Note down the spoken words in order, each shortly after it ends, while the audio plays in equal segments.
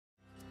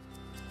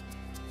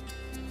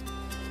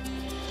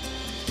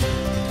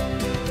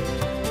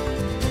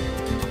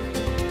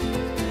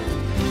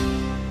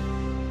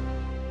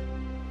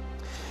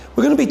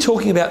We're going to be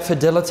talking about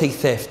fidelity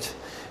theft.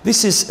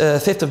 This is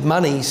theft of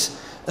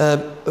monies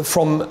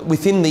from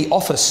within the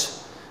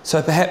office.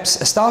 So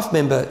perhaps a staff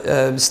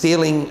member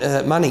stealing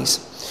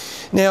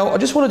monies. Now, I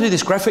just want to do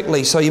this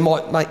graphically so you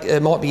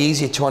might be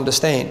easier to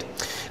understand.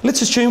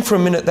 Let's assume for a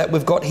minute that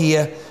we've got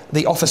here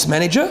the office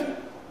manager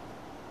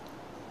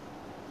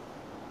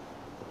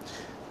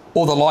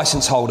or the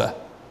licence holder.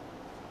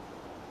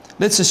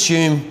 Let's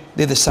assume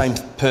they're the same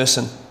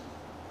person.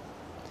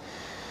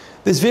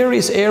 There's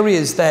various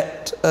areas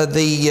that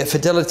the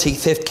fidelity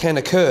theft can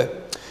occur.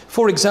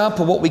 For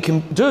example, what we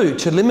can do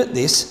to limit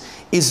this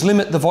is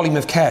limit the volume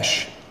of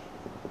cash.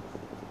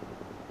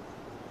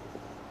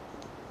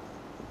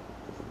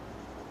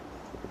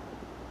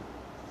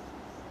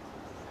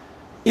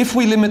 If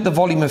we limit the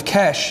volume of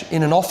cash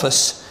in an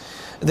office,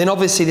 then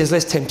obviously there's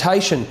less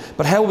temptation.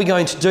 But how are we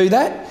going to do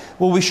that?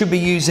 Well, we should be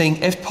using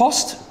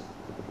FPOST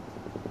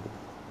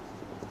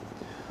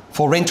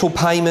for rental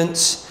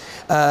payments,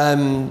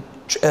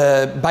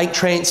 bank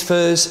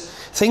transfers,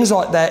 things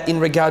like that in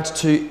regards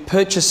to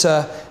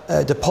purchaser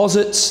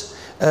deposits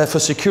for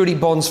security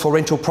bonds for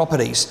rental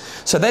properties.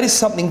 So that is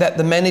something that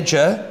the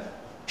manager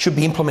should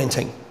be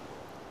implementing.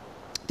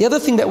 The other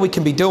thing that we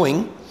can be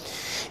doing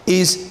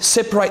is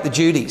separate the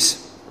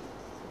duties.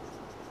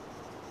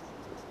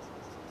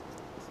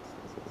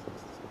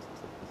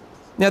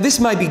 Now,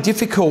 this may be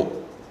difficult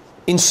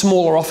in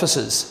smaller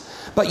offices,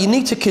 but you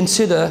need to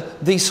consider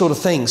these sort of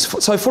things.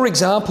 So, for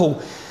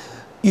example,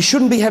 you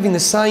shouldn't be having the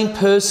same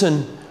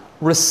person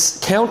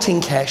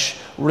counting cash,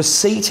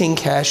 receipting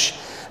cash,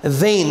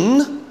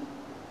 then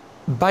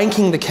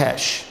banking the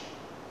cash.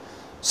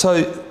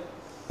 So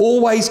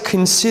always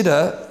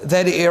consider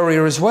that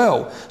area as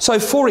well. So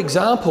for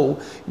example,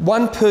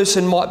 one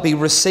person might be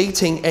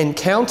receipting and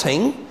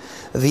counting,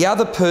 the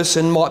other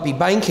person might be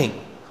banking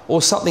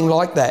or something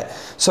like that.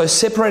 So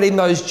separating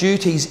those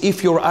duties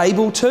if you're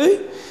able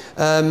to.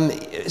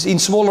 In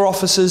smaller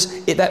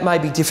offices, that may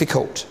be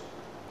difficult.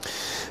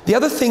 The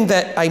other thing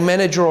that a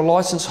manager or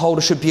licence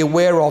holder should be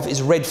aware of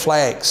is red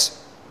flags.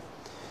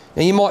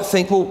 Now you might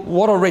think, well,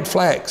 what are red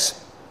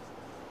flags?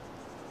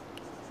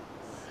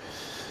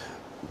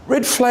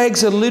 Red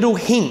flags are little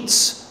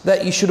hints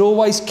that you should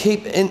always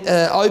keep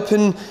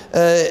open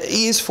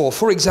ears for.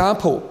 For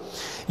example,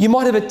 you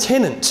might have a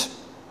tenant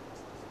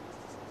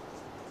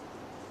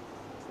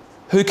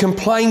who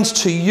complains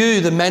to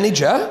you, the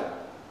manager,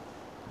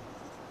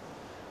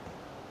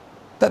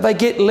 that they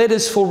get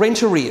letters for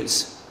rent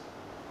arrears,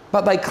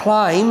 but they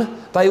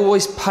claim they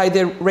always pay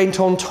their rent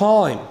on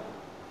time.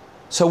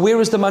 So where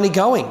is the money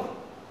going?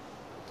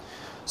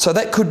 So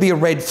that could be a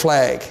red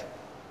flag.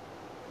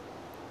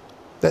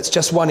 That's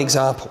just one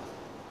example.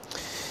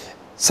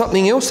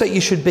 Something else that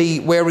you should be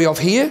wary of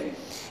here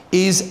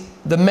is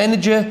the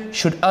manager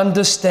should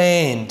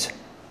understand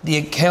the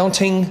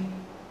accounting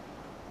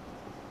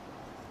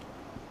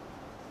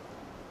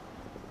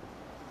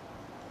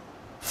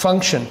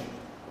function.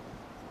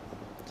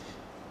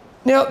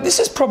 Now, this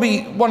is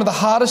probably one of the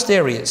hardest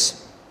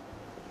areas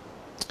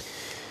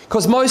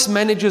because most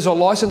managers or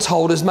licence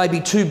holders may be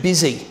too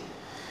busy,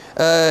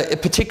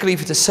 particularly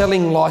if it's a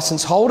selling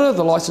licence holder.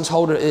 The licence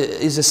holder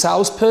is a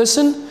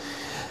salesperson.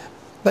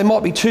 They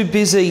might be too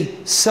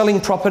busy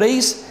selling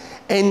properties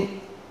and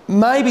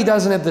maybe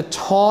doesn't have the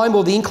time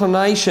or the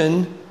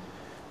inclination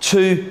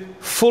to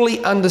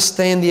fully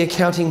understand the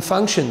accounting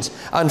functions.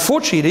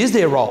 Unfortunately, it is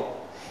their role.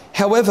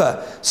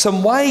 However,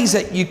 some ways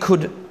that you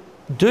could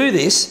do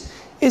this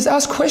is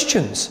ask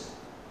questions.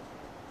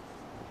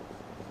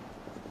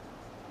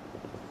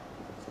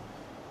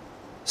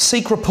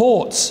 Seek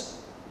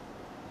reports.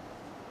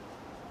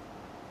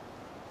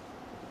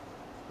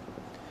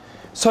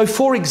 So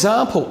for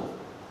example,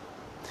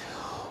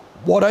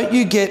 why don't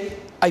you get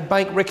a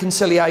bank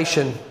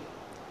reconciliation?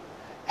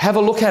 Have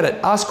a look at it,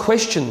 ask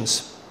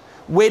questions.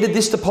 Where did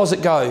this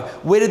deposit go?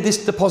 Where did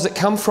this deposit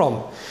come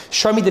from?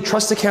 Show me the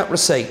trust account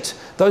receipt.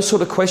 Those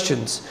sort of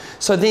questions.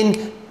 So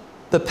then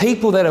the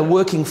people that are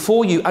working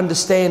for you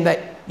understand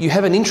that you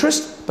have an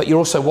interest, but you're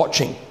also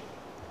watching.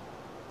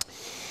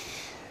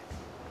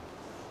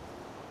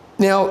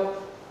 Now,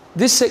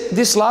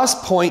 this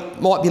last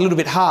point might be a little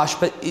bit harsh,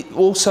 but it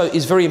also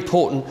is very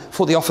important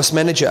for the office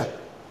manager.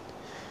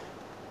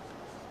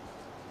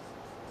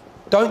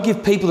 Don't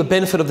give people the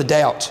benefit of the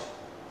doubt.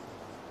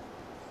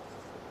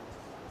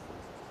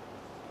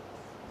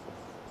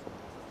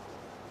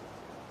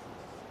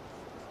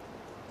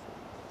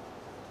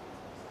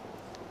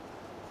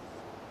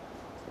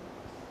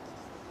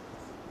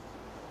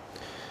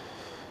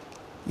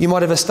 You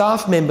might have a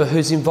staff member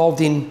who's involved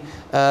in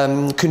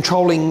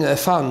controlling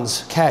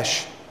funds,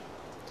 cash.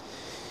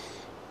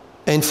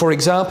 And for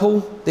example,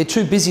 they're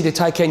too busy to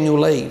take annual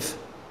leave.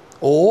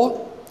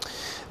 Or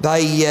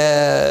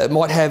they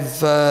might have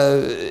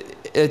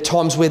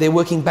times where they're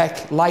working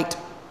back late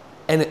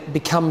and it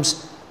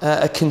becomes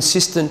a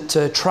consistent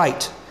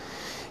trait.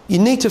 You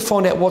need to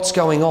find out what's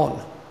going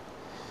on.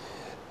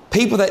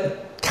 People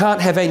that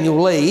can't have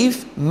annual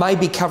leave may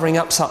be covering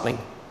up something.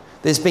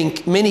 There's been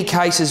many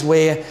cases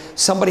where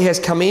somebody has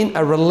come in,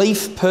 a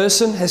relief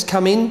person has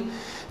come in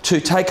to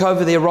take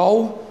over their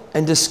role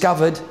and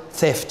discovered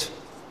theft.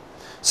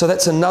 So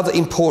that's another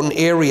important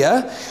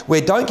area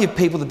where don't give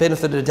people the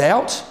benefit of the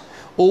doubt.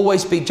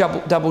 Always be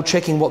double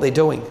checking what they're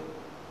doing.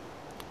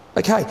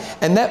 Okay,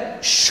 and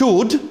that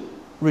should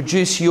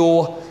reduce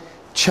your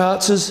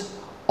chances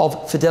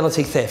of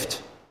fidelity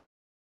theft.